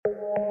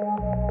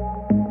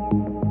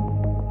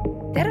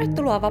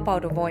Tervetuloa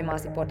Vapaudu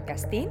voimaasi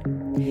podcastiin.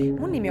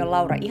 Mun nimi on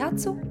Laura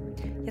Ihatsu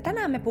ja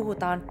tänään me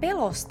puhutaan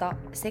pelosta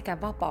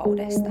sekä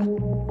vapaudesta.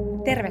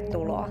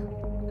 Tervetuloa!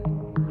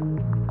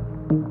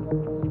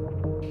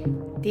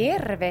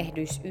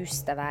 Tervehdys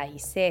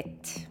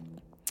ystäväiset!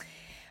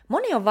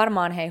 Moni on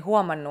varmaan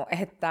huomannut,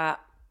 että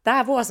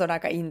tää vuosi on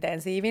aika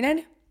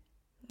intensiivinen.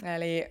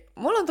 Eli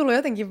mulla on tullut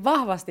jotenkin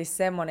vahvasti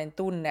semmonen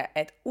tunne,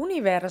 että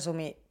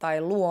universumi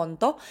tai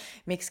luonto,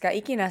 miksikä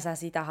ikinä sä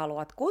sitä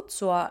haluat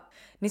kutsua,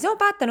 niin se on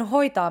päättänyt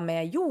hoitaa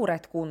meidän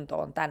juuret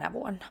kuntoon tänä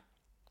vuonna.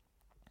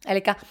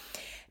 Eli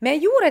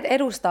meidän juuret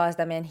edustaa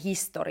sitä meidän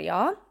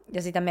historiaa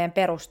ja sitä meidän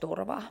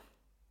perusturvaa.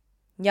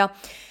 Ja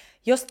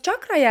jos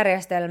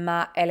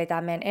chakrajärjestelmä, eli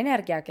tämä meidän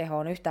energiakeho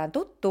on yhtään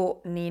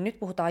tuttu, niin nyt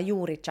puhutaan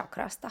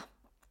juurichakrasta.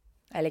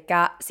 Eli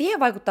siihen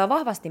vaikuttaa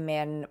vahvasti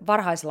meidän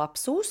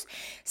varhaislapsuus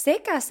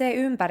sekä se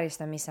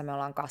ympäristö, missä me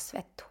ollaan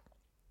kasvettu.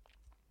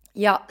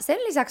 Ja sen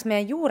lisäksi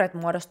meidän juuret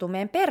muodostuu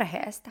meidän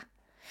perheestä.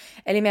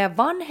 Eli meidän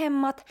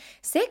vanhemmat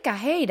sekä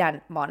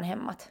heidän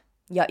vanhemmat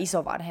ja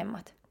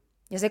isovanhemmat.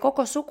 Ja se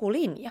koko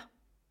sukulinja.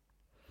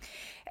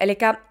 Eli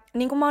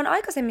niin kuin mä oon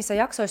aikaisemmissa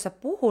jaksoissa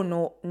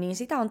puhunut, niin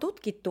sitä on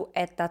tutkittu,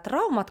 että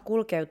traumat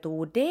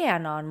kulkeutuu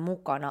DNAn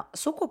mukana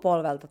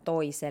sukupolvelta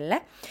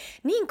toiselle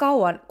niin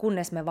kauan,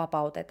 kunnes me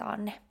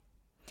vapautetaan ne.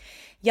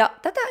 Ja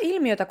tätä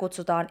ilmiötä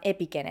kutsutaan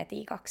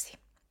epigenetiikaksi.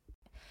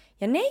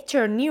 Ja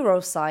Nature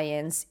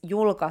Neuroscience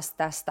julkaisi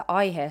tästä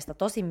aiheesta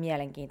tosi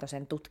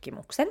mielenkiintoisen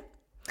tutkimuksen.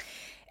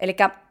 Eli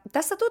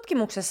tässä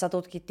tutkimuksessa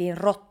tutkittiin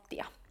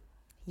rottia.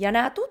 Ja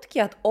nämä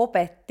tutkijat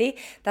opetti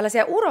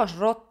tällaisia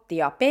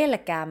urosrottia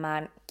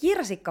pelkäämään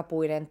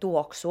kirsikkapuiden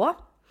tuoksua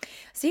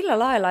sillä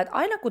lailla, että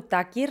aina kun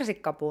tämä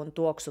kirsikkapuun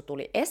tuoksu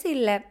tuli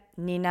esille,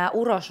 niin nämä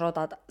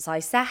urosrotat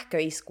sai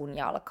sähköiskun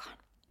jalkaan.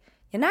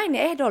 Ja näin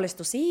ne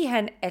ehdollistui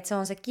siihen, että se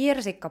on se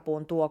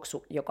kirsikkapuun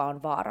tuoksu, joka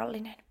on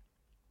vaarallinen.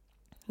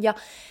 Ja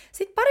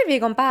sitten pari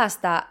viikon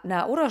päästä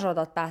nämä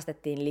urosrotat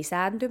päästettiin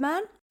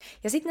lisääntymään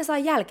ja sitten ne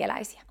sai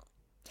jälkeläisiä.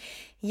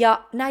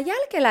 Ja nämä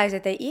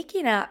jälkeläiset ei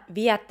ikinä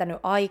viettänyt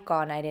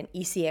aikaa näiden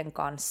isien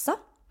kanssa,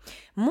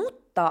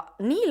 mutta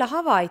niillä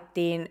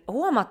havaittiin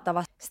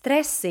huomattava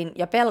stressin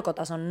ja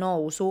pelkotason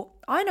nousu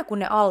aina kun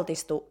ne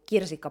altistu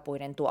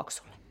kirsikkapuiden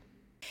tuoksulle.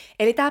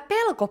 Eli tämä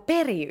pelko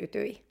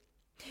periytyi,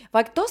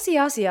 vaikka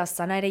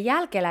tosiasiassa näiden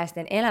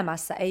jälkeläisten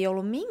elämässä ei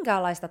ollut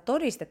minkäänlaista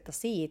todistetta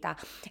siitä,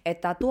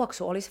 että tämä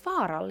tuoksu olisi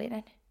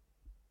vaarallinen.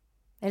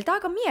 Eli tämä on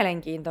aika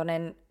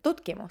mielenkiintoinen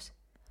tutkimus.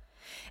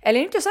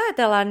 Eli nyt jos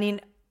ajatellaan,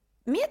 niin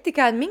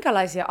miettikää, että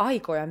minkälaisia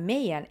aikoja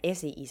meidän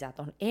esi-isät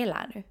on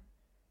elänyt.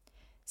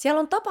 Siellä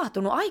on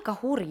tapahtunut aika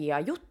hurjia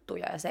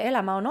juttuja ja se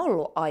elämä on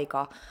ollut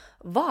aika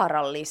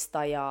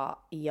vaarallista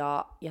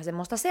ja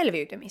semmoista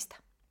selviytymistä.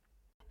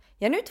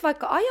 Ja nyt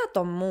vaikka ajat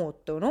on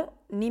muuttunut,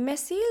 niin me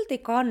silti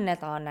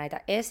kannetaan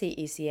näitä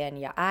esi-isien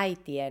ja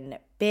äitien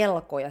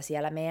pelkoja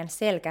siellä meidän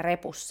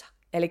selkärepussa,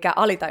 eli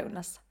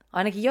alitajunnassa,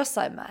 ainakin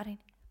jossain määrin.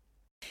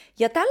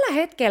 Ja tällä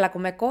hetkellä,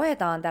 kun me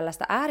koetaan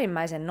tällaista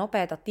äärimmäisen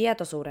nopeata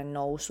tietoisuuden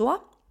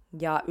nousua,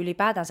 ja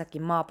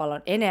ylipäätänsäkin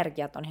maapallon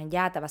energiat on ihan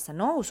jäätävässä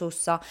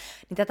nousussa,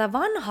 niin tätä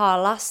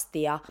vanhaa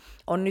lastia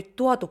on nyt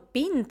tuotu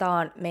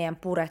pintaan meidän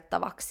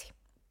purettavaksi.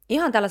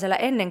 Ihan tällaisella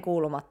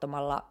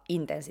ennenkuulumattomalla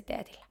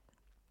intensiteetillä.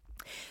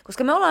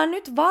 Koska me ollaan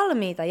nyt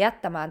valmiita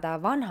jättämään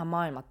tämä vanha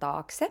maailma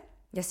taakse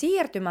ja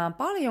siirtymään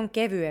paljon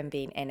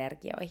kevyempiin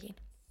energioihin.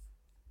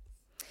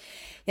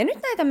 Ja nyt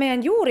näitä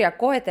meidän juuria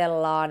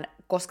koetellaan,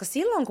 koska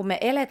silloin kun me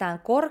eletään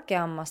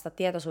korkeammasta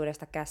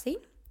tietoisuudesta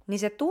käsin, niin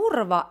se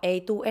turva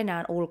ei tule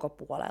enää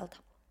ulkopuolelta,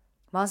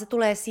 vaan se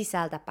tulee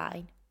sisältä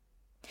päin.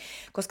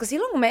 Koska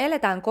silloin kun me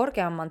eletään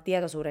korkeamman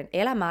tietoisuuden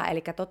elämää,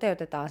 eli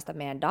toteutetaan sitä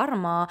meidän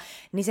dharmaa,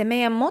 niin se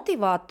meidän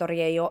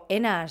motivaattori ei ole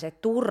enää se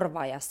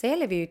turva ja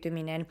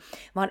selviytyminen,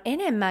 vaan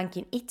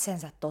enemmänkin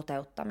itsensä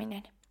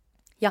toteuttaminen.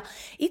 Ja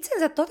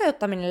itsensä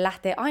toteuttaminen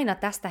lähtee aina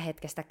tästä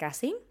hetkestä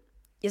käsin,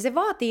 ja se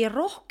vaatii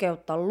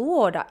rohkeutta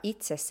luoda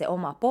itse se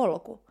oma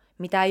polku,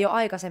 mitä ei ole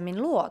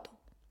aikaisemmin luotu.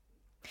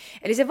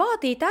 Eli se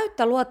vaatii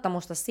täyttä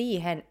luottamusta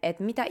siihen,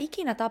 että mitä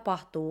ikinä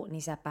tapahtuu,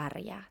 niin sä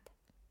pärjäät.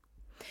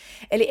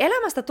 Eli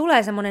elämästä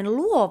tulee semmoinen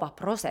luova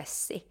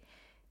prosessi,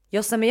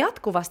 jossa me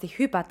jatkuvasti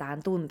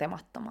hypätään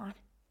tuntemattomaan.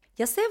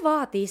 Ja se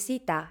vaatii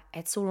sitä,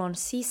 että sulla on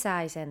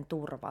sisäisen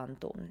turvan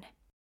tunne.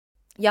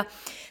 Ja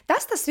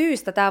tästä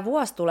syystä tämä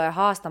vuosi tulee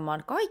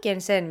haastamaan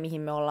kaiken sen,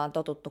 mihin me ollaan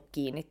totuttu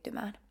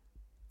kiinnittymään.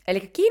 Eli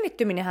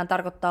kiinnittyminenhän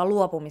tarkoittaa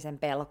luopumisen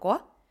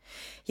pelkoa.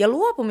 Ja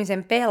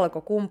luopumisen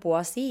pelko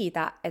kumpuaa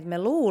siitä, että me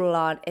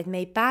luullaan, että me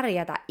ei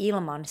pärjätä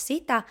ilman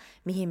sitä,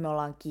 mihin me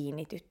ollaan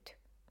kiinnitytty.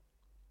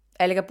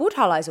 Eli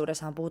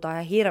buddhalaisuudessahan puhutaan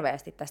ihan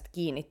hirveästi tästä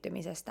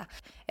kiinnittymisestä.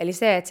 Eli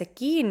se, että se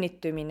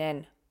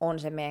kiinnittyminen on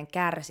se meidän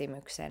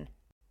kärsimyksen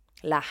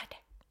lähde.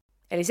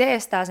 Eli se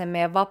estää sen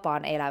meidän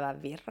vapaan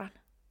elämän virran.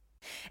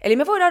 Eli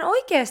me voidaan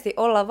oikeasti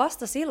olla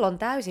vasta silloin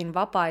täysin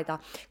vapaita,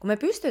 kun me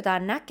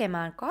pystytään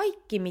näkemään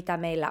kaikki, mitä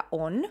meillä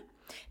on,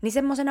 niin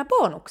semmoisena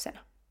bonuksena.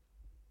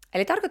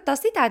 Eli tarkoittaa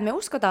sitä, että me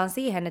uskotaan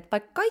siihen, että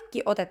vaikka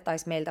kaikki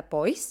otettaisiin meiltä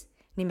pois,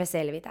 niin me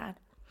selvitään.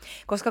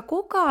 Koska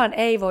kukaan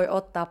ei voi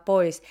ottaa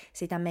pois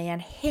sitä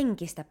meidän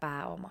henkistä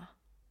pääomaa.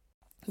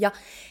 Ja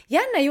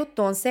jännä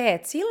juttu on se,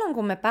 että silloin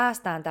kun me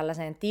päästään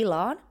tällaiseen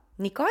tilaan,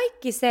 niin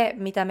kaikki se,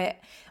 mitä me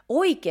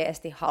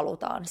oikeasti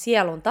halutaan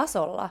sielun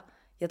tasolla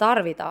ja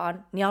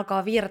tarvitaan, niin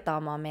alkaa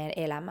virtaamaan meidän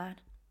elämään.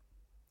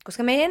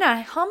 Koska me ei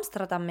enää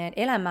hamstrata meidän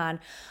elämään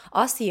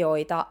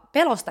asioita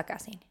pelosta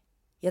käsin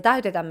ja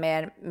täytetä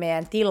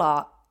meidän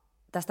tilaa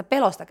tästä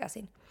pelosta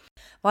käsin,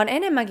 vaan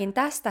enemmänkin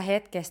tästä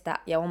hetkestä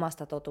ja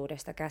omasta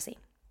totuudesta käsin.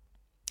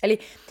 Eli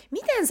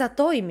miten sä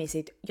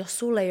toimisit, jos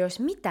sulle ei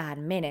olisi mitään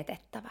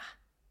menetettävää?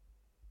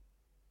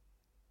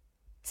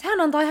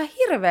 Sehän antaa ihan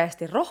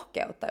hirveästi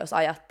rohkeutta, jos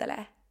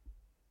ajattelee.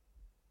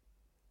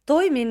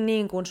 Toimin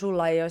niin kuin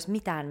sulla ei olisi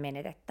mitään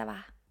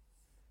menetettävää.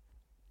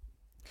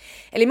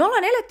 Eli me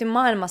ollaan eletty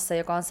maailmassa,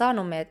 joka on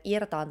saanut meidät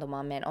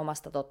irtaantumaan meidän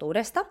omasta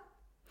totuudesta.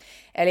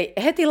 Eli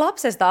heti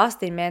lapsesta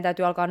asti meidän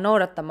täytyy alkaa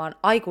noudattamaan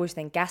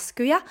aikuisten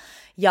käskyjä,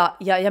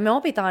 ja me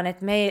opitaan,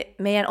 että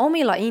meidän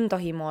omilla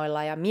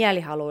intohimoilla ja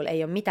mielihaluilla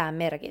ei ole mitään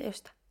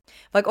merkitystä.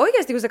 Vaikka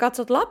oikeasti kun sä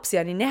katsot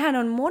lapsia, niin nehän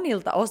on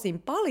monilta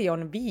osin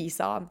paljon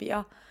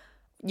viisaampia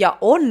ja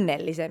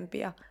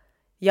onnellisempia,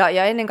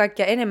 ja ennen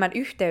kaikkea enemmän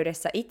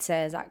yhteydessä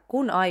itseensä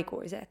kuin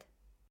aikuiset.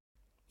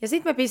 Ja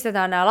sitten me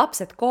pistetään nämä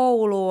lapset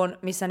kouluun,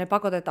 missä ne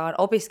pakotetaan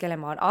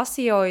opiskelemaan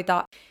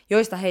asioita,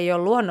 joista he ei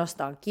ole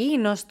luonnostaan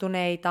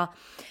kiinnostuneita.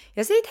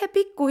 Ja sitten he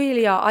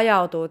pikkuhiljaa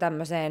ajautuu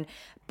tämmöiseen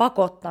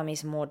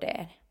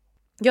pakottamismodeen,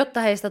 jotta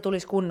heistä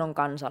tulisi kunnon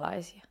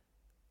kansalaisia.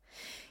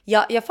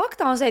 Ja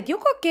fakta on se, että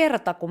joka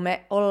kerta kun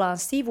me ollaan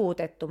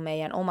sivuutettu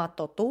meidän oma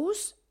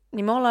totuus,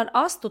 niin me ollaan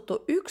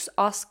astuttu yksi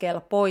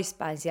askel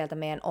poispäin sieltä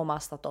meidän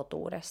omasta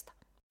totuudesta.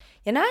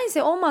 Ja näin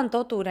se oman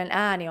totuuden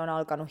ääni on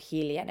alkanut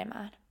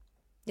hiljenemään.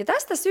 Ja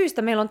tästä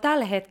syystä meillä on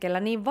tällä hetkellä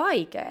niin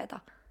vaikeeta.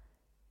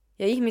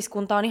 Ja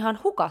ihmiskunta on ihan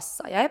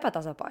hukassa ja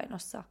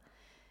epätasapainossa.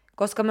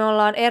 Koska me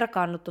ollaan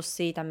erkaannuttu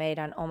siitä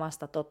meidän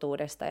omasta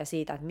totuudesta ja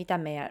siitä, että mitä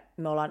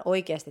me ollaan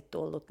oikeasti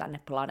tultu tänne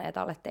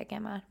planeetalle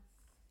tekemään.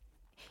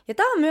 Ja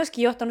tämä on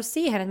myöskin johtanut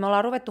siihen, että me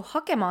ollaan ruvettu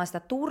hakemaan sitä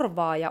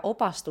turvaa ja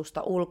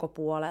opastusta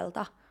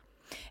ulkopuolelta.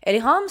 Eli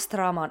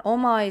hamstraamaan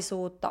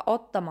omaisuutta,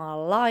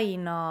 ottamaan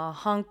lainaa,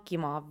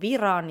 hankkimaan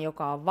viran,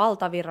 joka on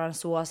valtavirran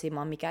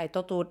suosima, mikä ei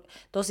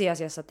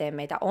tosiasiassa tee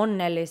meitä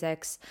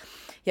onnelliseksi.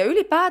 Ja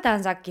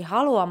ylipäätänsäkin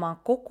haluamaan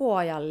koko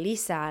ajan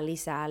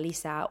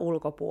lisää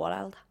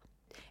ulkopuolelta.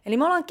 Eli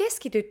me ollaan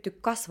keskitytty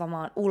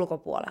kasvamaan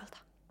ulkopuolelta,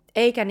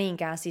 eikä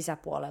niinkään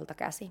sisäpuolelta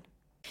käsin.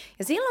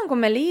 Ja silloin kun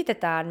me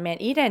liitetään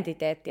meidän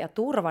identiteetti ja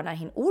turva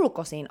näihin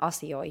ulkoisiin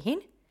asioihin,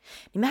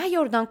 niin mehän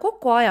joudutaan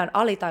koko ajan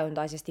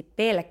alitajuntaisesti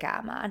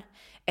pelkäämään,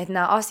 että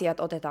nämä asiat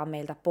otetaan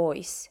meiltä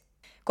pois.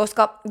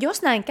 Koska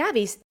jos näin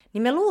kävisi,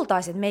 niin me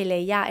luultaisiin, että meille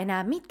ei jää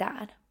enää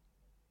mitään.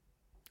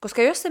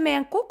 Koska jos se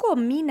meidän koko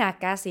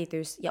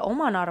minä-käsitys ja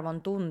oman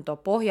arvon tunto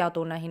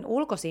pohjautuu näihin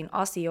ulkoisiin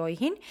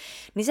asioihin,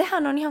 niin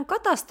sehän on ihan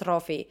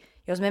katastrofi,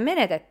 jos me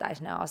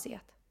menetettäisiin nämä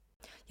asiat.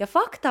 Ja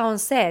fakta on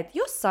se, että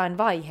jossain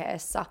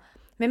vaiheessa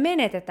me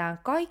menetetään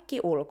kaikki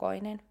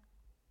ulkoinen.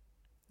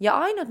 Ja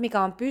ainut,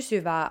 mikä on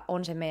pysyvää,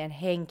 on se meidän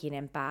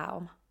henkinen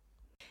pääoma.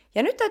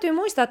 Ja nyt täytyy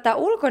muistaa, että tämä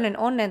ulkoinen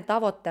onnen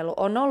tavoittelu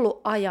on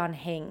ollut ajan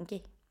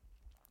henki.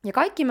 Ja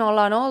kaikki me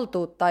ollaan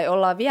oltu tai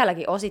ollaan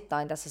vieläkin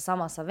osittain tässä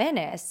samassa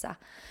veneessä,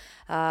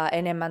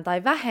 enemmän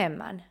tai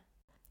vähemmän.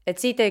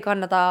 Että siitä ei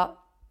kannata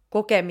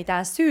kokea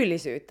mitään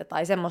syyllisyyttä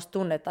tai semmoista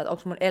tunnetta, että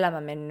onko mun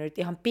elämä mennyt nyt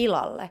ihan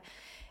pilalle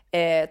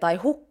tai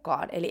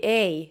hukkaan. Eli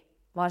ei,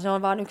 vaan se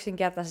on vaan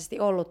yksinkertaisesti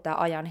ollut tämä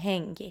ajan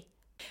henki.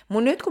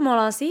 Mutta nyt kun me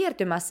ollaan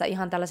siirtymässä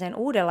ihan tällaiseen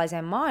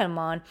uudenlaiseen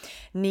maailmaan,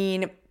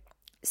 niin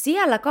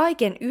siellä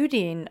kaiken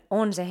ydin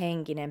on se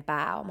henkinen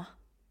pääoma,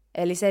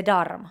 eli se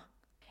dharma.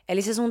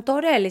 Eli se sun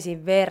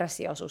todellisin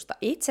versio susta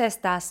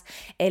itsestäsi,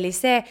 eli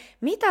se,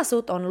 mitä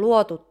sut on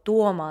luotu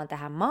tuomaan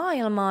tähän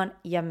maailmaan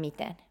ja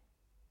miten.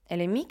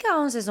 Eli mikä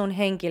on se sun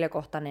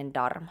henkilökohtainen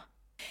dharma.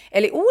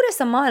 Eli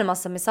uudessa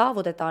maailmassa me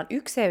saavutetaan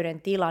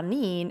ykseyden tila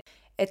niin,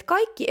 että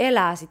kaikki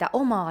elää sitä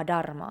omaa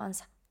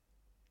dharmaansa.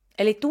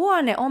 Eli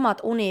tuo ne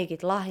omat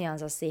uniikit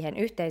lahjansa siihen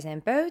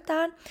yhteiseen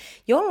pöytään,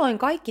 jolloin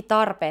kaikki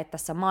tarpeet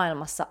tässä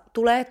maailmassa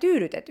tulee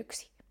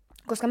tyydytetyksi.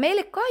 Koska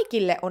meille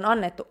kaikille on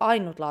annettu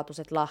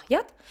ainutlaatuiset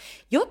lahjat,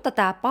 jotta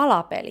tämä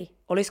palapeli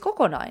olisi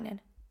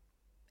kokonainen.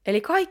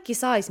 Eli kaikki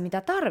sais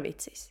mitä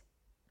tarvitsis.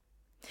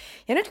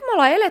 Ja nyt kun me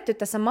ollaan eletty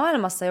tässä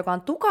maailmassa, joka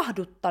on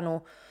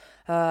tukahduttanut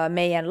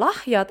meidän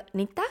lahjat,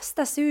 niin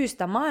tästä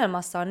syystä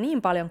maailmassa on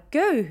niin paljon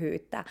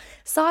köyhyyttä,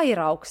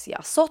 sairauksia,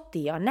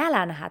 sotia,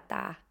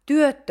 nälänhätää,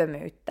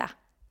 työttömyyttä,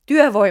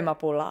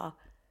 työvoimapulaa,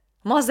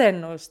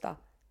 masennusta,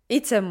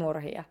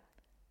 itsemurhia.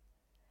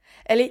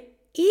 Eli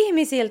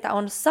ihmisiltä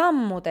on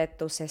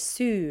sammutettu se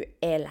syy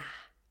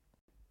elää.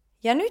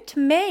 Ja nyt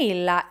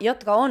meillä,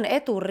 jotka on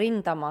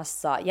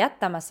eturintamassa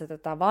jättämässä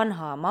tätä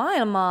vanhaa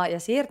maailmaa ja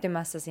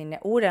siirtymässä sinne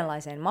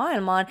uudenlaiseen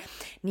maailmaan,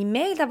 niin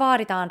meiltä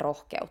vaaditaan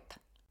rohkeutta.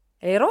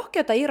 Eli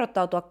rohkeutta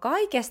irrottautua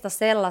kaikesta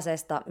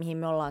sellaisesta, mihin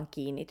me ollaan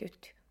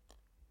kiinnitytty.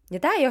 Ja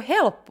tämä ei ole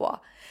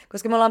helppoa,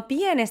 koska me ollaan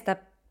pienestä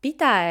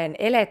pitäen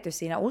eletty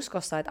siinä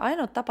uskossa, että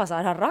ainoa tapa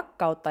saada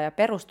rakkautta ja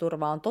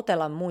perusturvaa on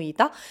totella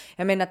muita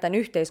ja mennä tämän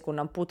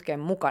yhteiskunnan putken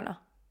mukana.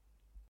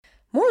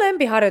 Mun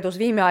lempiharjoitus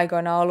viime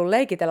aikoina on ollut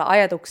leikitellä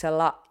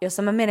ajatuksella,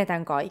 jossa mä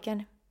menetän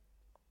kaiken.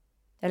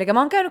 Eli mä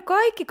oon käynyt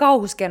kaikki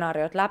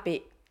kauhuskenaariot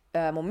läpi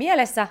mun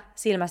mielessä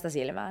silmästä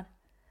silmään.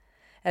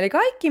 Eli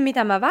kaikki,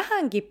 mitä mä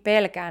vähänkin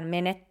pelkään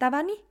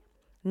menettäväni,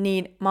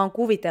 niin mä oon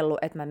kuvitellut,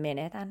 että mä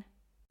menetän.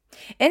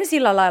 En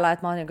sillä lailla,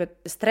 että mä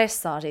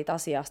stressaan siitä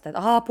asiasta,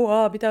 että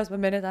apua, mitä jos mä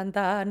menetän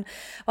tämän,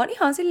 vaan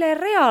ihan silleen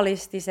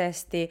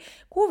realistisesti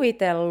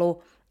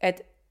kuvitellut,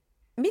 että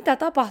mitä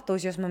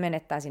tapahtuisi, jos mä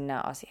menettäisin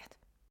nämä asiat.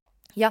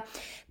 Ja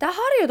tämä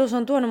harjoitus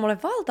on tuonut mulle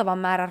valtavan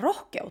määrän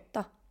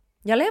rohkeutta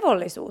ja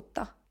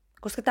levollisuutta,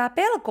 koska tämä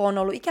pelko on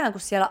ollut ikään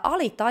kuin siellä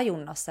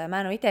alitajunnassa ja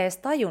mä en ole itse edes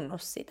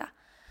tajunnut sitä.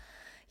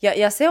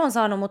 Ja se on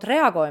saanut mut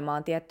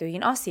reagoimaan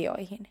tiettyihin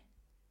asioihin.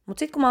 Mutta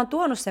sitten kun mä oon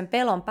tuonut sen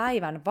pelon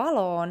päivän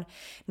valoon,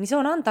 niin se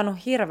on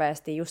antanut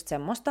hirveästi just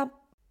semmoista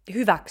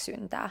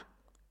hyväksyntää.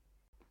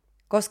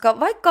 Koska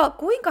vaikka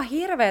kuinka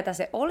hirveätä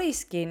se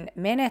olisikin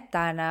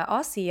menettää nämä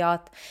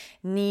asiat,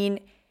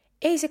 niin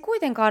ei se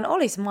kuitenkaan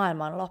olisi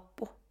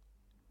maailmanloppu.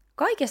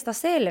 Kaikesta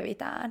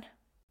selvitään.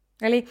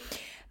 Eli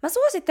mä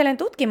suosittelen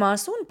tutkimaan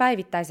sun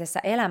päivittäisessä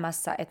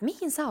elämässä, että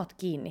mihin sä oot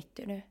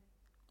kiinnittynyt.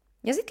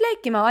 Ja sit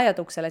leikkimään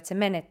ajatukselle, että sä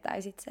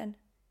menettäisit sen.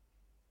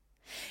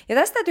 Ja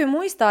tästä täytyy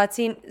muistaa, että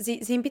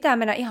siinä pitää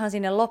mennä ihan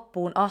sinne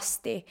loppuun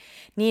asti,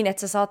 niin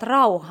että sä saat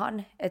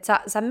rauhan. Että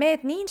sä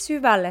meet niin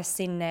syvälle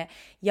sinne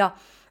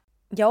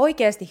ja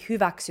oikeasti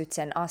hyväksyt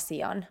sen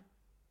asian.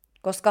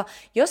 Koska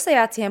jos sä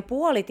jäät siihen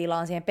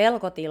puolitilaan, siihen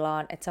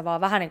pelkotilaan, että sä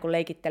vaan vähän niin kuin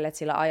leikittelet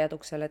sillä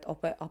ajatuksella, että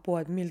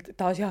apua, että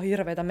tää olisi ihan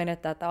hirveätä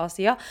menettää tämä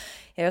asia.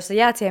 Ja jos sä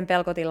jäät siihen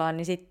pelkotilaan,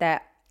 niin sitten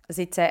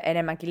se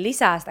enemmänkin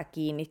lisää sitä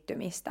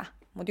kiinnittymistä.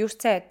 Mutta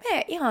just se, että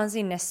mene ihan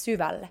sinne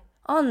syvälle,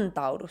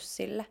 antaudu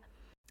sille.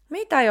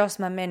 Mitä jos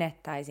mä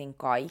menettäisin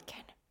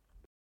kaiken?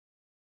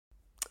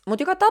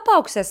 Mutta joka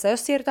tapauksessa,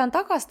 jos siirrytään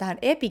takaisin tähän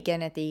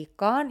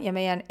epigenetiikkaan ja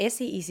meidän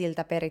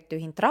esi-isiltä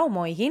perittyihin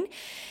traumoihin,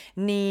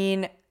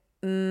 niin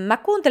mä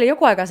kuuntelin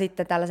joku aika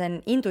sitten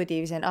tällaisen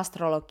intuitiivisen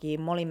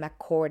astrologin Molly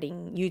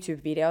McCordin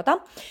YouTube-videota,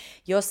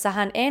 jossa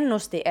hän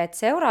ennusti, että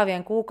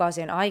seuraavien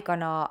kuukausien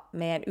aikana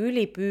meidän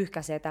yli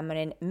pyyhkäisee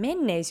tämmöinen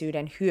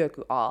menneisyyden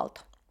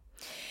hyökyaalto,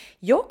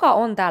 joka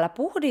on täällä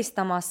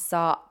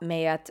puhdistamassa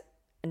meidät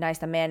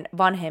näistä meidän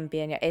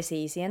vanhempien ja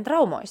esi-isien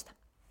traumoista.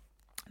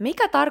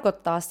 Mikä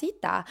tarkoittaa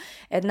sitä,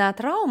 että nämä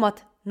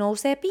traumat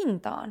nousee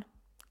pintaan,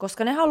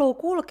 koska ne haluaa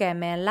kulkea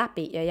meidän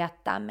läpi ja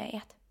jättää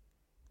meidät.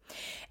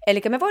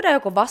 Eli me voidaan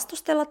joko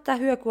vastustella tätä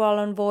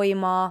hyökyaallon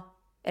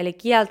voimaa, eli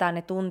kieltää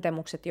ne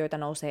tuntemukset, joita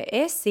nousee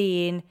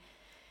esiin,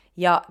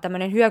 ja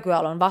tämmöinen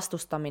hyökyaallon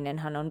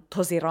vastustaminenhan on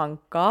tosi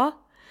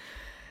rankkaa.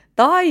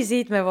 Tai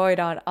sitten me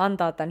voidaan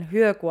antaa tämän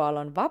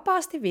hyökyaallon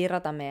vapaasti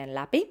virrata meidän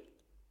läpi,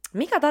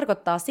 mikä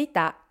tarkoittaa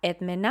sitä,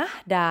 että me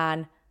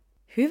nähdään,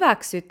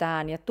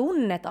 hyväksytään ja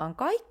tunnetaan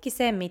kaikki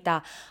se,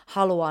 mitä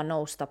haluaa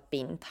nousta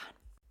pintaan.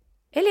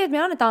 Eli että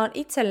me annetaan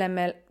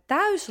itsellemme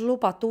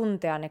täyslupa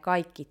tuntea ne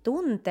kaikki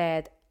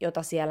tunteet,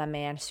 joita siellä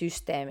meidän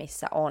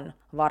systeemissä on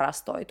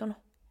varastoitunut.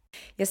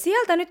 Ja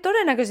sieltä nyt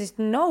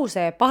todennäköisesti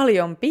nousee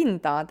paljon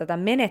pintaan tätä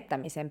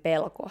menettämisen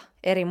pelkoa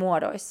eri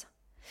muodoissa.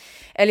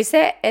 Eli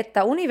se,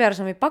 että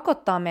universumi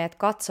pakottaa meidät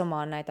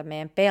katsomaan näitä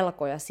meidän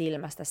pelkoja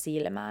silmästä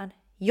silmään,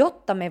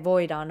 jotta me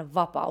voidaan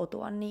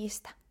vapautua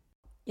niistä.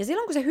 Ja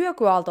silloin kun se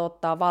hyökyaalto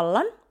ottaa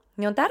vallan,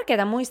 niin on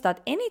tärkeää muistaa,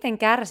 että eniten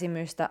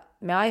kärsimystä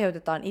me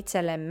aiheutetaan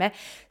itsellemme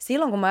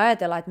silloin, kun me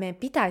ajatellaan, että meidän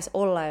pitäisi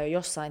olla jo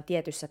jossain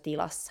tietyssä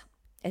tilassa.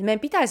 Että meidän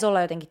pitäisi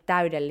olla jotenkin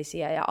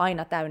täydellisiä ja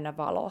aina täynnä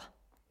valoa.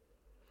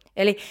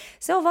 Eli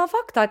se on vaan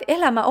fakta, että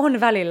elämä on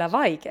välillä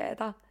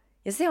vaikeaa.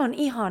 Ja se on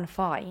ihan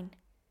fine.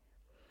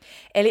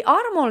 Eli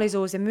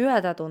armollisuus ja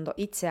myötätunto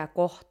itseä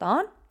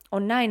kohtaan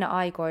on näinä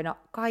aikoina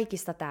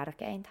kaikista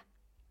tärkeintä.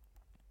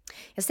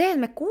 Ja se, että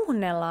me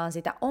kuunnellaan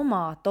sitä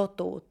omaa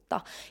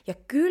totuutta ja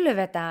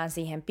kylvetään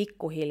siihen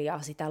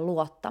pikkuhiljaa sitä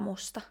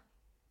luottamusta.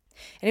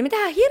 Eli me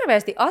tehdään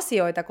hirveästi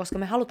asioita, koska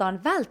me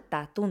halutaan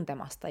välttää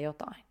tuntemasta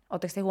jotain.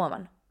 Oletteko te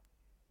huomannut?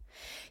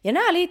 Ja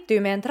nämä liittyy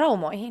meidän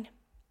traumoihin.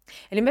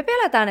 Eli me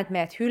pelätään, että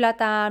meidät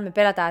hylätään, me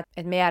pelätään,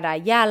 että me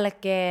jäädään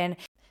jälkeen,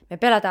 me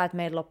pelätään, että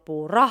meillä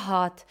loppuu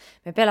rahat,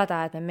 me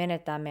pelätään, että me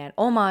menetään meidän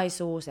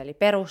omaisuus, eli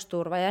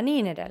perusturva ja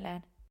niin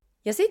edelleen.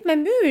 Ja sitten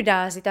me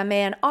myydään sitä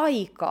meidän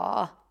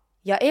aikaa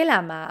ja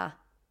elämää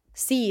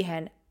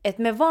siihen,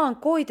 että me vaan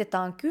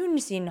koitetaan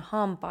kynsin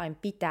hampain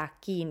pitää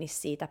kiinni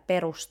siitä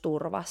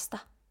perusturvasta.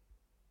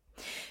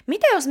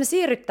 Mitä jos me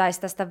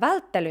siirryttäisiin tästä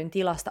välttelyn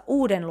tilasta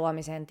uuden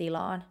luomisen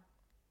tilaan?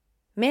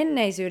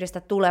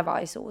 Menneisyydestä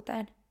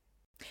tulevaisuuteen.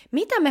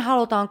 Mitä me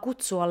halutaan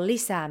kutsua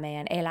lisää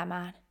meidän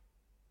elämään?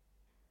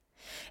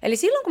 Eli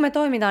silloin kun me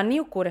toimitaan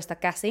niukkuudesta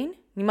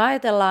käsin, niin me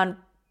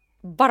ajatellaan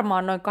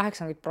varmaan noin 80%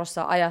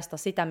 ajasta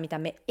sitä, mitä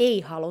me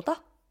ei haluta,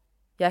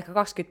 ja ehkä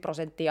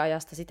 20%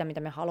 ajasta sitä,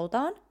 mitä me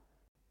halutaan.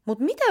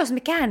 Mutta mitä jos me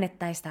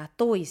käännettäisiin tämä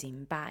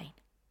toisinpäin?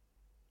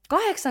 80%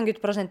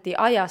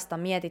 ajasta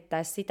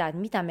mietittäisiin sitä,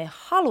 että mitä me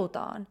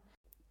halutaan,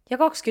 ja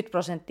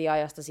 20%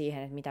 ajasta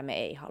siihen, että mitä me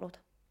ei haluta.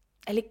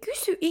 Eli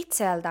kysy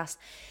itseltäsi,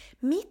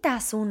 mitä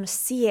sun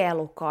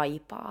sielu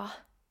kaipaa.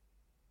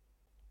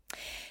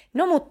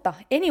 No mutta,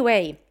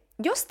 anyway,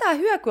 jos tää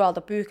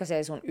hyökyaalto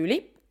pyyhkäisee sun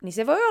yli, niin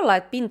se voi olla,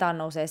 että pintaan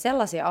nousee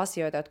sellaisia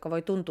asioita, jotka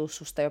voi tuntua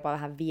susta jopa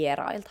vähän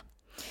vierailta.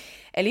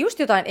 Eli just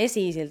jotain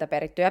esi-isiltä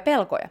perittyjä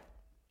pelkoja.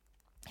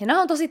 Ja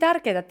nämä on tosi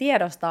tärkeitä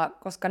tiedostaa,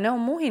 koska ne on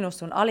muhinut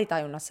sun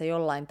alitajunnassa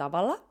jollain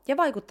tavalla ja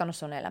vaikuttanut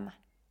sun elämään.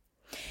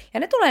 Ja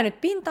ne tulee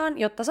nyt pintaan,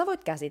 jotta sä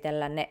voit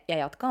käsitellä ne ja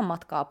jatkaa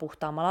matkaa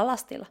puhtaammalla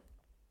lastilla.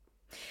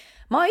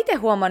 Mä oon itse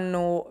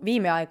huomannut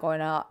viime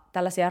aikoina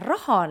tällaisia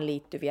rahaan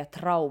liittyviä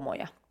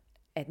traumoja,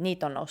 että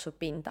niitä on noussut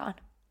pintaan.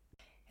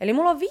 Eli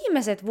mulla on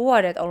viimeiset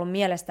vuodet ollut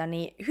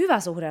mielestäni hyvä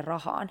suhde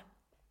rahaan.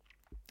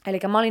 Eli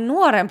mä olin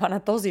nuorempana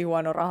tosi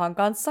huono rahan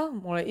kanssa,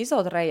 mulla oli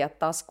isot reijät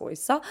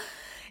taskuissa,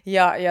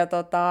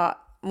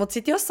 mutta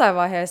sitten jossain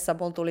vaiheessa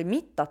mulla tuli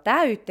mitta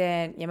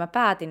täyteen ja mä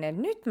päätin,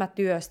 että nyt mä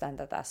työstän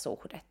tätä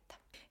suhdetta.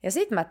 Ja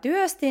sitten mä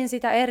työstin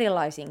sitä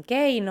erilaisin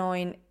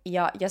keinoin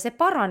ja se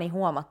parani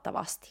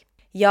huomattavasti.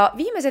 Ja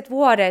viimeiset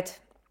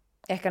vuodet,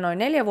 ehkä noin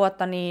 4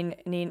 vuotta,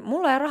 niin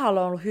mulla ja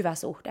rahalla on ollut hyvä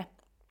suhde.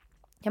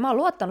 Ja mä oon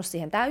luottanut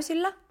siihen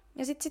täysillä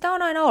ja sit sitä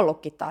on aina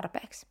ollutkin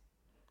tarpeeksi.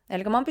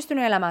 Eli mä oon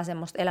pystynyt elämään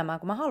semmoista elämää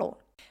kuin mä haluan.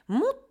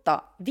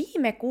 Mutta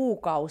viime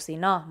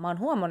kuukausina mä oon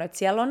huomannut, että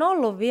siellä on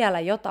ollut vielä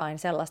jotain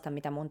sellaista,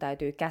 mitä mun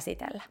täytyy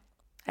käsitellä.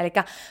 Eli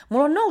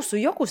mulla on noussut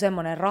joku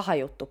semmoinen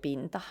rahajuttu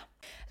pintaan.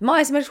 Mä oon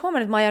esimerkiksi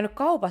huomannut, että mä oon jäänyt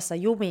kaupassa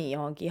jumiin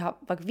johonkin ihan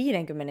vaikka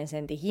 50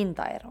 sentin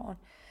hintaeroon.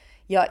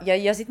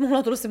 Ja sitten mulla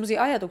on tullut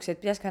semmoisia ajatuksia,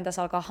 että pitäisiköhän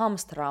tässä alkaa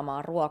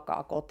hamstraamaan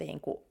ruokaa kotiin,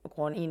 kun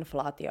on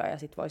inflaatio, ja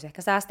sitten voisi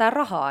ehkä säästää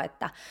rahaa,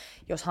 että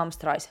jos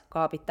hamstraisi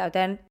kaapit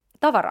täyteen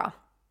tavaraa.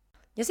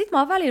 Ja sitten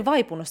mä oon välillä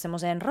vaipunut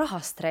semmoiseen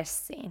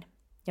rahastressiin.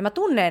 Ja mä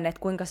tunnen,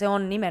 että kuinka se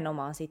on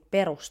nimenomaan siitä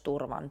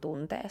perusturvan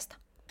tunteesta.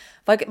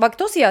 Vaikka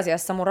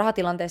tosiasiassa mun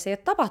rahatilanteessa ei ole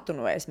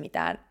tapahtunut edes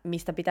mitään,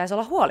 mistä pitäisi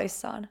olla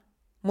huolissaan.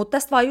 Mutta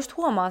tästä vaan just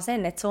huomaa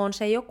sen, että se on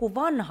se joku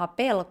vanha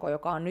pelko,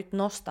 joka on nyt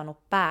nostanut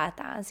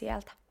päätään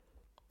sieltä.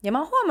 Ja mä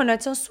oon huomannut,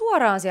 että se on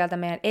suoraan sieltä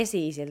meidän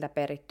esi-isiltä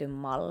peritty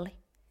malli.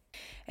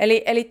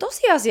 Eli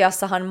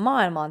tosiasiassahan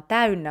maailma on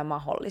täynnä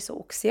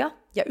mahdollisuuksia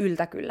ja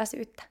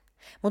yltäkylläisyyttä.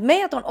 Mutta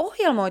meidät on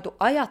ohjelmoitu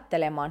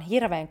ajattelemaan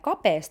hirveän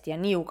kapeasti ja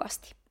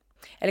niukasti.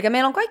 Eli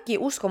meillä on kaikki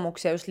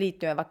uskomuksia just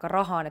liittyen vaikka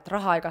rahaan, että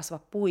raha ei kasva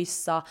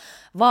puissa,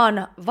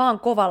 vaan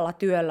kovalla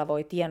työllä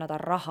voi tienata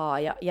rahaa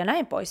ja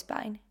näin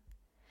poispäin.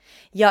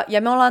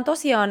 Ja me ollaan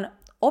tosiaan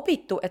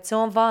opittu, että se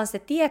on vaan se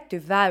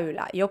tietty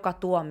väylä, joka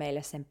tuo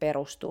meille sen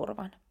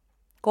perusturvan.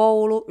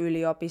 Koulu,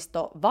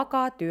 yliopisto,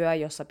 vakaa työ,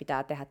 jossa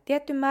pitää tehdä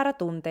tietty määrä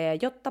tunteja,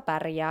 jotta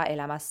pärjää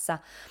elämässä.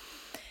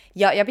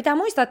 Ja pitää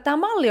muistaa, että tämä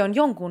malli on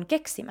jonkun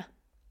keksimä.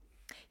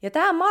 Ja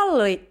tämä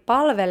malli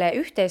palvelee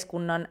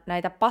yhteiskunnan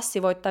näitä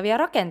passivoittavia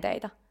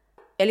rakenteita.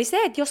 Eli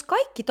se, että jos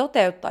kaikki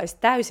toteuttaisi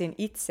täysin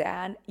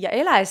itseään ja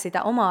eläisi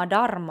sitä omaa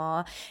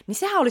dharmaa, niin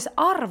sehän olisi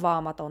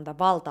arvaamatonta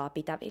valtaa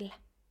pitäville.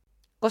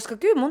 Koska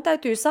kyllä mun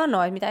täytyy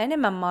sanoa, että mitä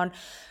enemmän mä oon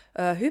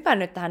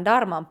hypännyt tähän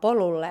dharman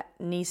polulle,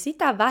 niin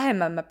sitä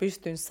vähemmän mä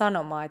pystyn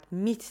sanomaan, että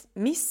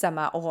missä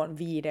mä oon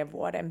 5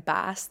 vuoden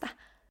päästä.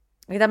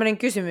 Ja tämmöinen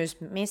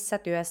kysymys, missä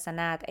työssä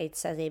näet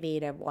itsesi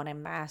 5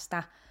 vuoden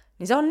päästä,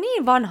 niin se on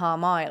niin vanhaa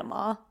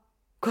maailmaa,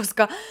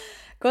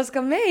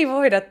 koska me ei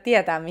voida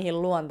tietää,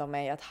 mihin luonto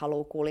meidät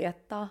haluaa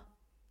kuljettaa.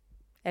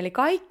 Eli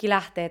kaikki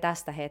lähtee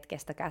tästä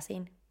hetkestä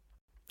käsin.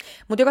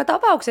 Mutta joka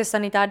tapauksessa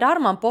niin tämä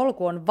dharman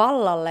polku on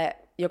vallalle,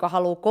 joka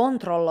haluaa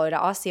kontrolloida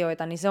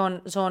asioita, niin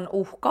se on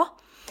uhka.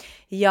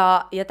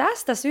 Ja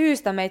tästä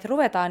syystä meitä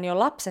ruvetaan jo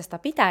lapsesta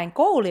pitäen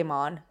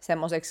koulimaan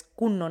semmoiseksi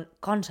kunnon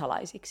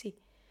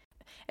kansalaisiksi.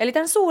 Eli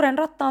tämän suuren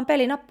rattaan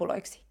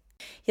pelinappuloiksi.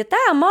 Ja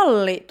tämä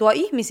malli tuo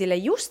ihmisille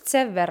just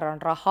sen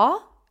verran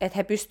rahaa, että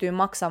he pystyvät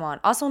maksamaan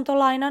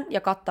asuntolainan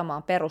ja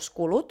kattamaan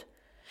peruskulut,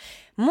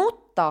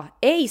 mutta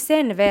ei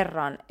sen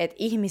verran, että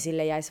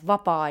ihmisille jäisi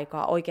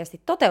vapaa-aikaa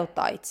oikeasti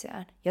toteuttaa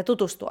itseään ja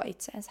tutustua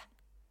itseensä.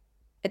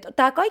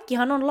 Tämä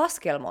kaikkihan on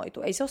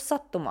laskelmoitu, ei se ole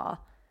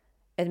sattumaa,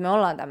 että me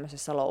ollaan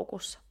tämmöisessä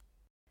loukussa.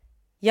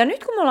 Ja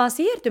nyt kun me ollaan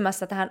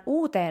siirtymässä tähän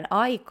uuteen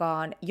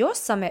aikaan,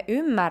 jossa me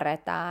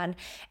ymmärretään,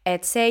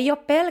 että se ei ole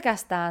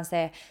pelkästään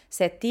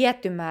se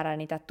tietty määrä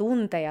niitä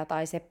tunteja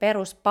tai se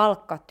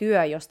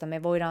peruspalkkatyö, josta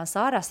me voidaan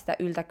saada sitä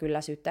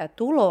yltäkylläisyyttä ja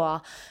tuloa,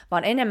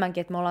 vaan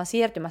enemmänkin, että me ollaan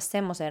siirtymässä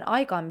semmoiseen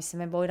aikaan, missä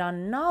me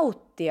voidaan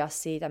nauttia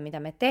siitä, mitä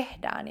me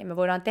tehdään, ja me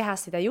voidaan tehdä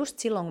sitä just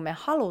silloin, kun me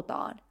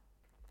halutaan.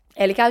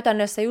 Eli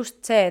käytännössä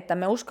just se, että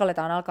me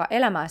uskalletaan alkaa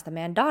elämään sitä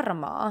meidän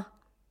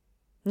dharmaa,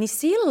 niin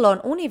silloin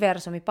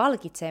universumi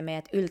palkitsee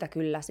meidät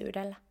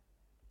yltäkylläisyydellä.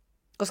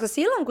 Koska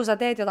silloin, kun sä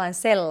teet jotain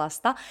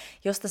sellaista,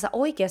 josta sä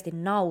oikeasti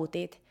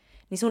nautit,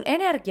 niin sun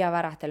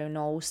energiavärähtely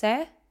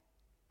nousee,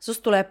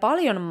 susta tulee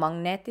paljon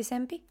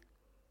magneettisempi,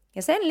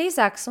 ja sen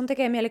lisäksi sun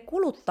tekee mieli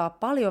kuluttaa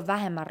paljon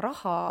vähemmän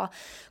rahaa,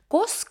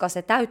 koska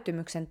se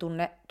täyttymyksen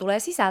tunne tulee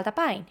sisältä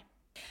päin.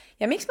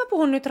 Ja miksi mä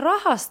puhun nyt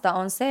rahasta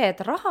on se,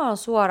 että raha on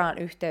suoraan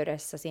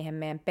yhteydessä siihen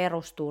meidän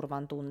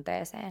perusturvan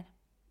tunteeseen.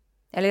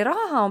 Eli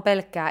rahahan on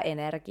pelkkää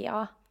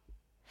energiaa.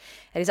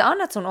 Eli sä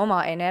annat sun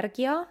omaa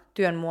energiaa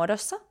työn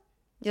muodossa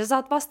ja sä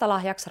saat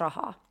vastalahjaksi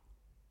rahaa.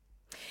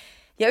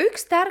 Ja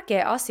yksi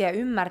tärkeä asia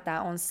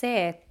ymmärtää on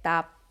se,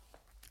 että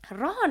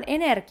rahan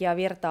energia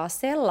virtaa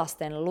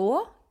sellaisten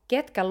luo,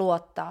 ketkä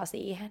luottaa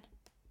siihen.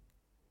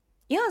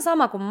 Ihan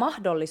sama kuin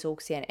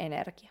mahdollisuuksien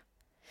energia.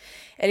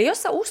 Eli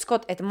jos sä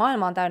uskot, että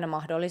maailma on täynnä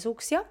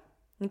mahdollisuuksia,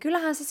 niin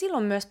kyllähän sä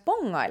silloin myös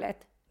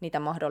pongailet niitä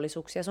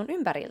mahdollisuuksia sun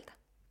ympäriltä.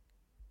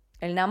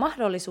 Eli nämä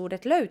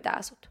mahdollisuudet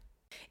löytää sut.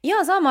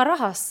 Ihan sama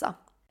rahassa.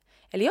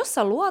 Eli jos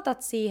sä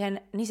luotat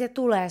siihen, niin se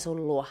tulee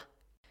sun luo.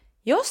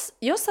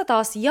 Jos sä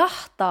taas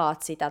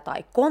jahtaat sitä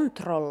tai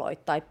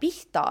kontrolloit tai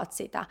pihtaat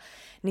sitä,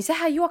 niin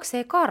sehän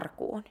juoksee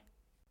karkuun.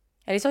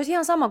 Eli se olisi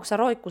ihan sama, kun sä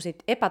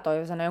roikkusit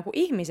epätoivoisena jonkun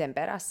ihmisen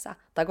perässä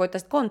tai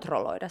koittaisit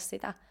kontrolloida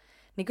sitä,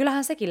 niin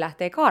kyllähän sekin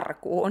lähtee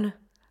karkuun.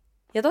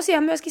 Ja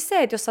tosiaan myöskin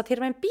se, että jos sä oot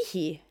hirveän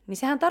pihi, niin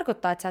sehän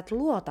tarkoittaa, että sä et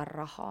luota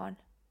rahaan.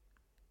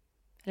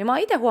 Eli mä oon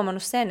itse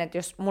huomannut sen, että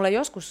jos mulle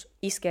joskus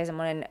iskee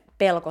semmoinen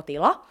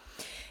pelkotila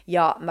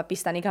ja mä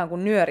pistän ikään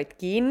kuin nyörit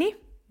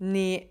kiinni,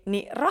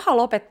 niin raha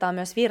lopettaa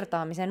myös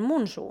virtaamisen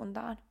mun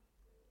suuntaan.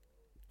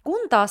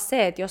 Kun taas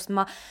se, että jos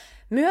mä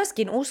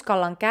myöskin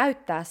uskallan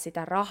käyttää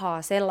sitä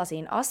rahaa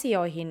sellaisiin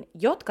asioihin,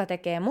 jotka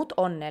tekee mut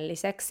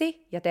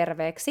onnelliseksi ja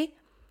terveeksi,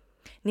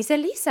 niin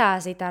se lisää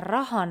sitä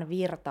rahan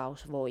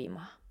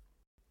virtausvoimaa.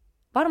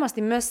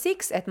 Varmasti myös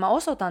siksi, että mä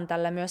osoitan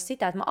tällä myös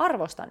sitä, että mä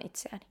arvostan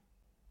itseäni.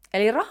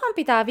 Eli rahan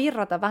pitää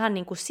virrata vähän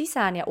niin kuin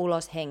sisään ja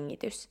ulos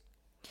hengitys.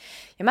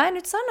 Ja mä en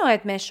nyt sano,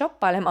 että mene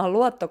shoppailemaan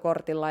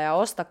luottokortilla ja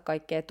osta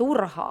kaikkea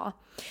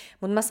turhaa,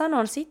 mutta mä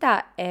sanon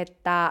sitä,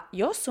 että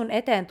jos sun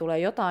eteen tulee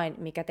jotain,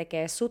 mikä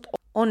tekee sut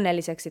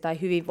onnelliseksi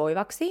tai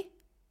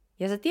hyvinvoivaksi,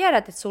 ja sä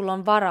tiedät, että sulla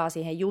on varaa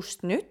siihen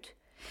just nyt,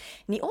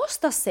 niin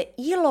osta se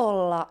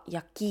ilolla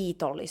ja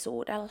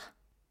kiitollisuudella.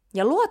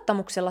 Ja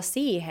luottamuksella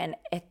siihen,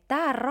 että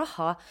tää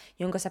raha,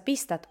 jonka sä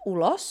pistät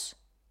ulos,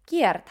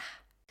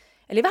 kiertää.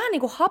 Eli vähän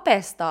niin kuin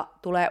hapesta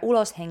tulee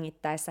ulos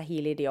hengittäessä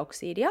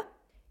hiilidioksidia,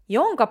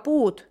 jonka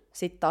puut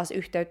sitten taas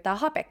yhteyttää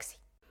hapeksi.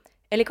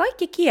 Eli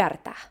kaikki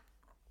kiertää.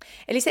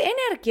 Eli se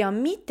energia,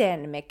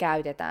 miten me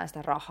käytetään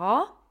sitä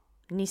rahaa,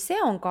 niin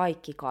se on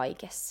kaikki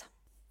kaikessa.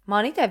 Mä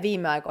oon itse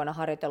viime aikoina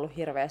harjoitellut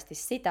hirveästi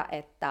sitä,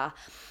 että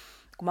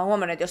kun mä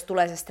huomannut, että jos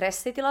tulee se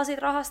stressitila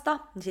siitä rahasta,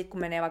 niin sitten kun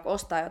menee vaikka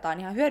ostaa jotain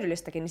ihan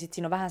hyödyllistäkin, niin sitten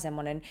siinä on vähän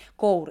semmoinen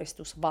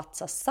kouristus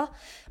vatsassa.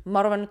 Mä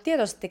oon ruvennut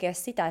tietoisesti tekemään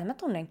sitä, että mä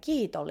tunnen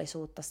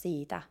kiitollisuutta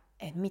siitä,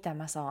 että mitä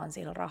mä saan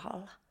sillä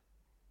rahalla.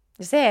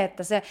 Ja se,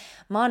 että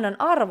mä annan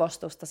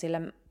arvostusta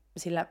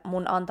sillä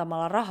mun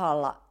antamalla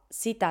rahalla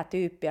sitä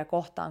tyyppiä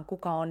kohtaan,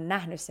 kuka on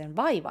nähnyt sen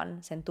vaivan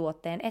sen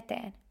tuotteen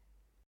eteen.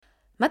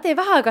 Mä tein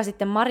vähän aikaa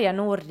sitten Maria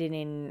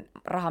Nurdinin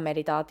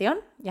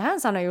rahameditaation, ja hän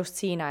sanoi just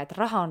siinä, että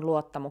raha on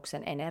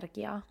luottamuksen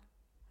energiaa.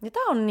 Ja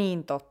tää on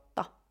niin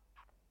totta.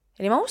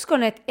 Eli mä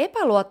uskon, että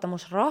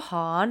epäluottamus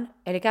rahaan,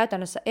 eli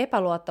käytännössä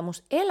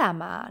epäluottamus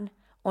elämään,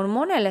 on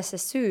monelle se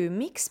syy,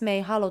 miksi me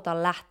ei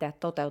haluta lähteä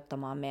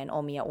toteuttamaan meidän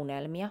omia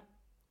unelmia.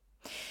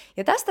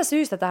 Ja tästä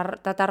syystä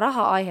tätä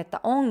raha-aihetta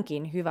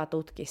onkin hyvä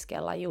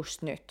tutkiskella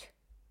just nyt.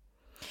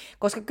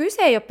 Koska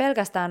kyse ei ole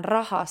pelkästään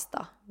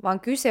rahasta, vaan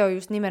kyse on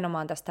just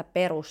nimenomaan tästä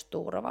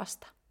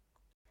perusturvasta.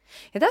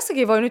 Ja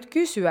tässäkin voi nyt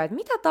kysyä, että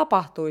mitä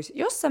tapahtuisi,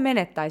 jos sä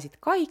menettäisit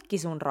kaikki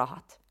sun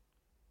rahat?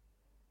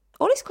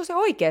 Olisiko se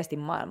oikeasti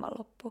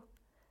maailmanloppu?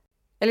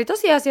 Eli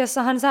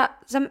tosiasiassahan sä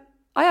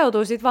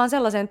ajautuisit vaan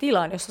sellaiseen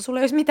tilaan, jossa sulla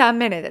ei olisi mitään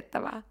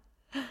menetettävää.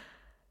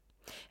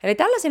 Eli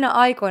tällaisina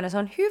aikoina se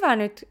on hyvä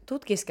nyt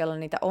tutkiskella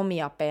niitä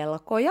omia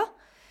pelkoja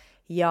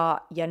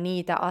ja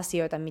niitä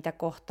asioita, mitä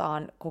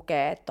kohtaan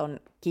kokee, että on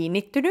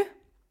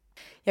kiinnittynyt.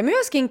 Ja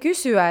myöskin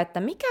kysyä, että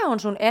mikä on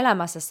sun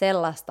elämässä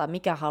sellaista,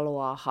 mikä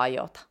haluaa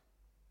hajota.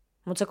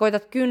 Mutta sä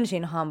koitat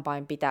kynsin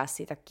hampain pitää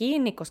siitä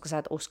kiinni, koska sä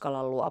et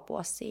uskalla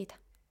luopua siitä.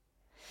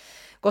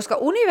 Koska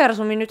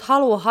universumi nyt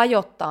haluaa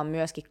hajottaa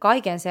myöskin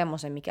kaiken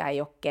semmoisen, mikä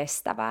ei ole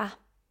kestävää.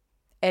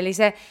 Eli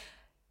se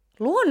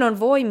luonnon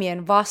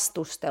voimien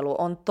vastustelu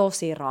on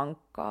tosi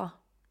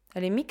rankkaa.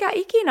 Eli mikä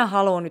ikinä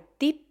haluaa nyt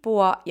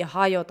tippua ja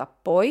hajota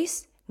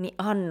pois, niin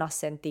anna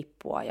sen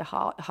tippua ja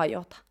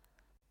hajota.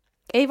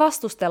 Ei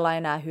vastustella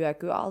enää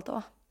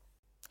hyökyaaltoa.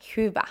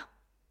 Hyvä.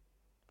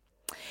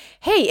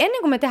 Hei,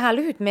 ennen kuin me tehdään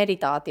lyhyt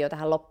meditaatio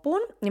tähän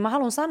loppuun, niin mä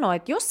haluan sanoa,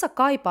 että jos sä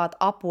kaipaat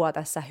apua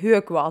tässä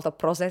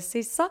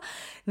hyökyaaltoprosessissa,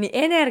 niin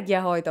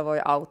energiahoito voi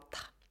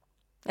auttaa.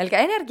 Eli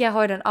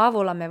energiahoidon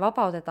avulla me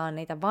vapautetaan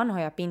niitä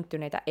vanhoja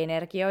pinttyneitä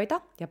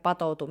energioita ja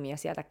patoutumia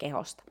sieltä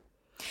kehosta.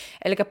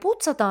 Eli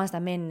putsataan sitä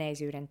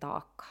menneisyyden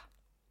taakkaa.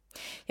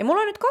 Ja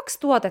mulla on nyt 2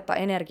 tuotetta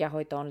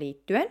energiahoitoon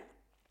liittyen.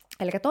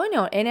 Eli toinen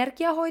on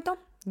energiahoito,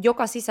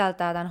 joka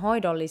sisältää tämän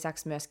hoidon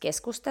lisäksi myös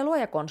keskustelua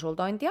ja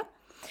konsultointia.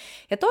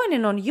 Ja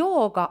toinen on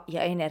jooga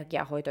ja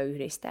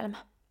energiahoitoyhdistelmä.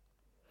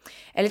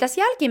 Eli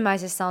tässä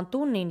jälkimmäisessä on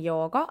tunnin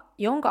jooga,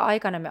 jonka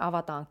aikana me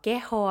avataan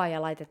kehoa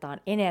ja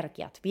laitetaan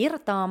energiat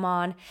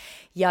virtaamaan.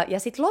 Ja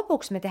sitten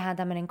lopuksi me tehdään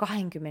tämmöinen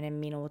 20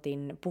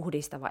 minuutin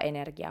puhdistava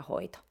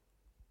energiahoito.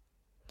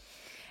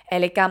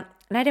 Eli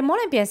näiden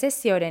molempien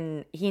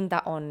sessioiden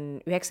hinta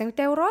on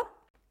 90 €.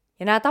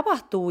 Ja nämä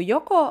tapahtuu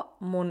joko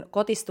mun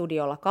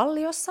kotistudiolla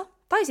Kalliossa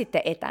tai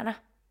sitten etänä.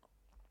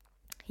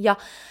 Ja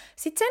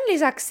sitten sen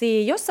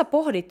lisäksi, jos sä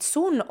pohdit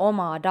sun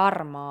omaa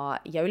dharmaa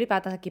ja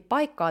ylipäätänsäkin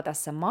paikkaa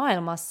tässä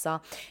maailmassa,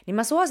 niin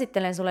mä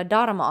suosittelen sulle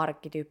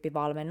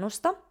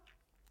Dharma-arkkityyppivalmennusta.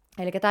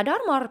 Eli tämä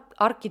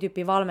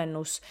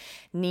Dharma-arkkityyppivalmennus,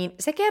 niin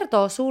se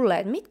kertoo sulle,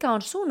 että mitkä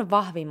on sun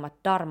vahvimmat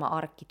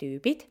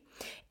Dharma-arkkityypit,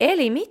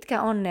 eli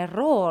mitkä on ne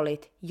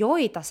roolit,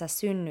 joita sä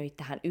synnyit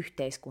tähän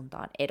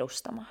yhteiskuntaan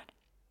edustamaan.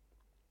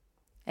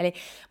 Eli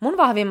mun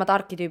vahvimmat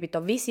arkkityypit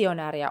on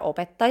visionääri ja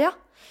opettaja,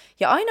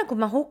 ja aina kun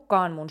mä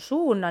hukkaan mun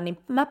suunnan, niin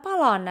mä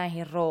palaan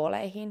näihin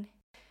rooleihin.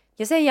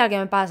 Ja sen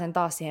jälkeen mä pääsen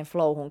taas siihen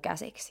flowhun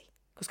käsiksi.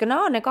 Koska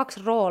nämä on ne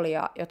 2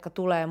 roolia, jotka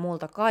tulee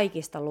multa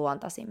kaikista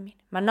luontaisimmin.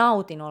 Mä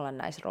nautin olla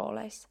näissä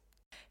rooleissa.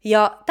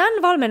 Ja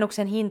tämän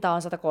valmennuksen hinta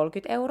on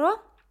 130 €.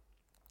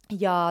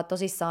 Ja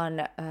tosissaan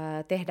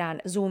tehdään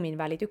Zoomin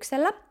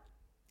välityksellä.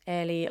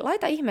 Eli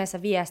laita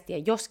ihmeessä viestiä,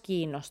 jos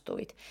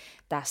kiinnostuit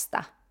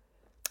tästä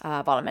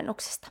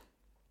valmennuksesta.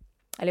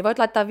 Eli voit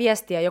laittaa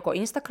viestiä joko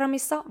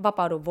Instagramissa,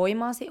 Vapaudu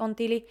voimaasi on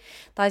tili,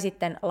 tai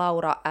sitten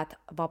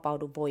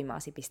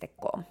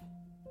laura@vapauduvoimaasi.com.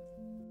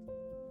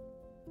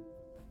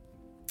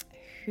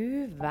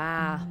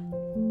 Hyvä.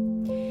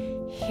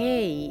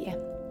 Hei,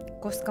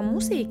 koska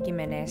musiikki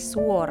menee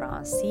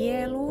suoraan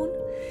sieluun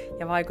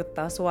ja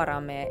vaikuttaa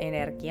suoraan meidän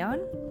energiaan,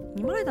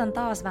 niin mä laitan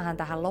taas vähän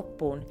tähän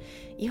loppuun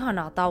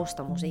ihanaa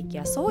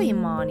taustamusiikkia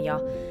soimaan ja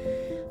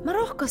mä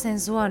rohkaisen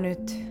sua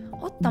nyt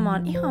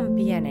ottamaan ihan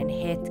pienen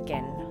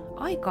hetken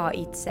aikaa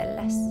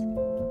itsellesi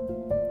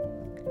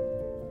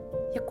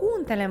ja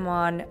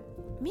kuuntelemaan,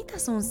 mitä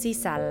sun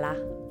sisällä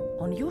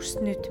on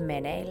just nyt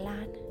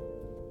meneillään.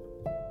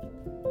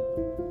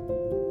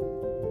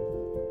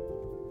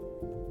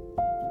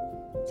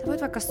 Sä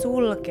voit vaikka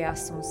sulkea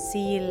sun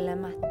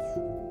silmät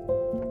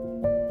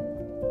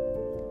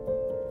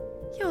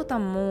ja ota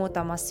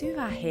muutama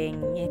syvä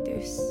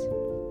hengitys.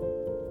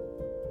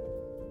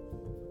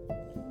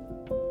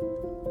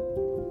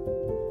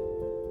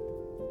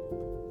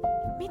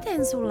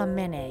 Miten sulla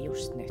menee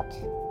just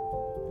nyt?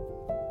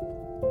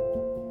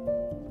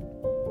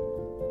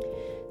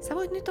 Sä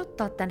voit nyt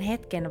ottaa tämän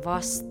hetken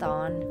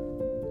vastaan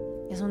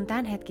ja sun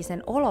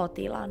tämänhetkisen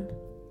olotilan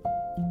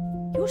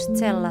just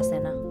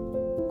sellaisena,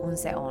 kun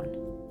se on.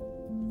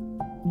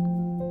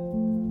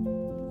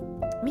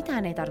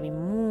 Mitään ei tarvi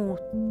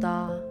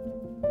muuttaa,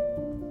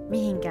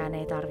 mihinkään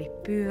ei tarvi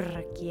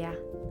pyrkiä.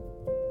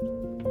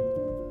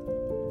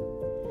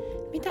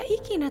 Mitä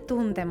ikinä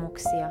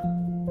tuntemuksia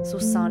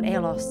sussa on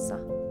elossa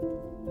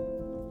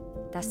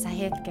tässä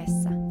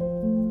hetkessä,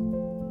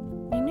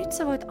 niin nyt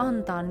sä voit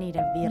antaa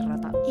niiden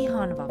virrata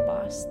ihan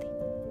vapaasti.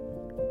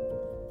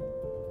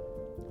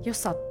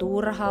 Jos sä oot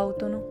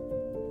turhautunut,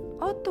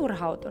 oot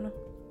turhautunut.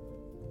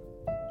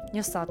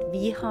 Jos sä oot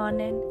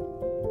vihanen,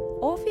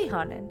 oo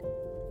vihanen.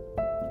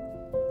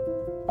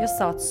 Jos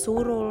sä oot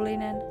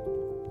surullinen,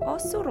 oo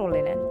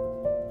surullinen.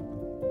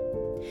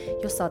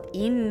 Jos sä oot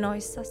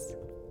innoissas,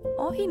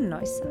 oo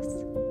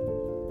innoissas.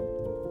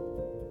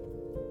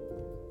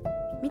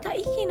 Mitä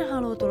ikinä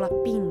haluaa tulla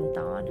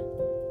pintaan,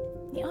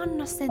 niin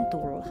anna sen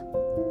tulla.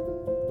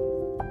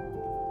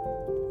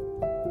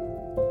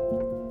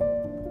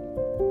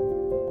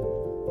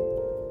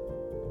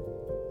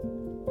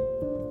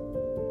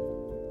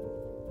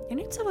 Ja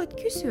nyt sä voit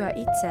kysyä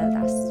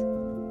itseltäsi,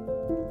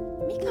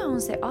 mikä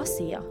on se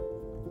asia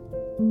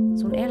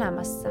sun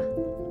elämässä,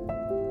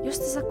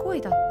 josta sä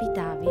koitat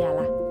pitää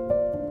vielä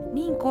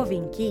niin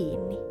kovin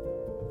kiinni.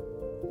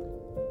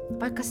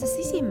 Vaikka sä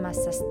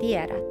sisimmässäsi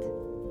tiedät,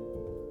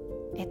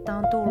 että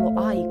on tullut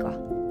aika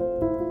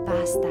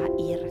päästää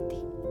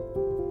irti.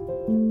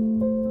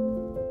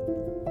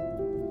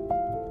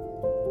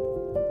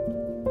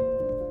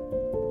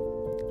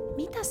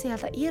 Mitä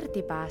sieltä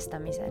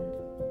irtipäästämisen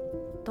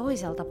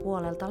toiselta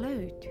puolelta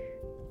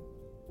löytyy?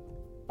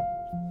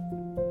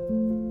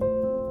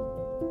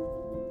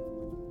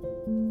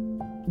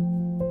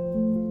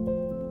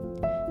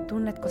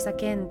 Tunnetko sä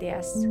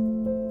kenties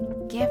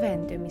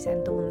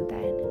keventymisen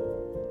tunteen?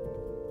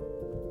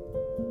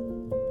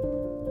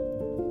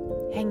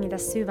 Hengitä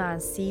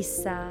syvään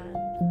sisään,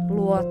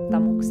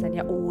 luottamuksen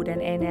ja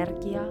uuden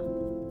energiaa.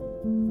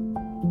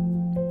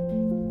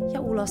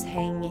 Ja ulos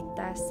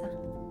hengittäessä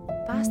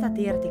päästät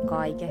irti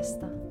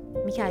kaikesta,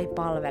 mikä ei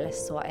palvele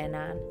sua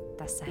enää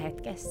tässä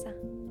hetkessä.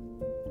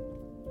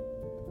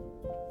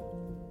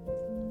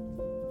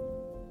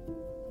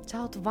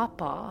 Sä oot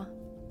vapaa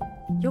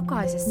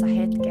jokaisessa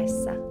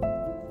hetkessä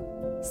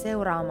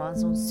seuraamaan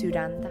sun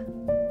sydäntä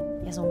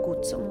ja sun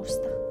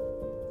kutsumusta.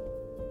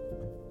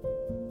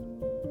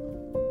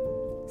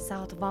 Sä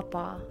oot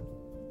vapaa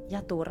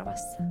ja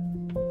turvassa.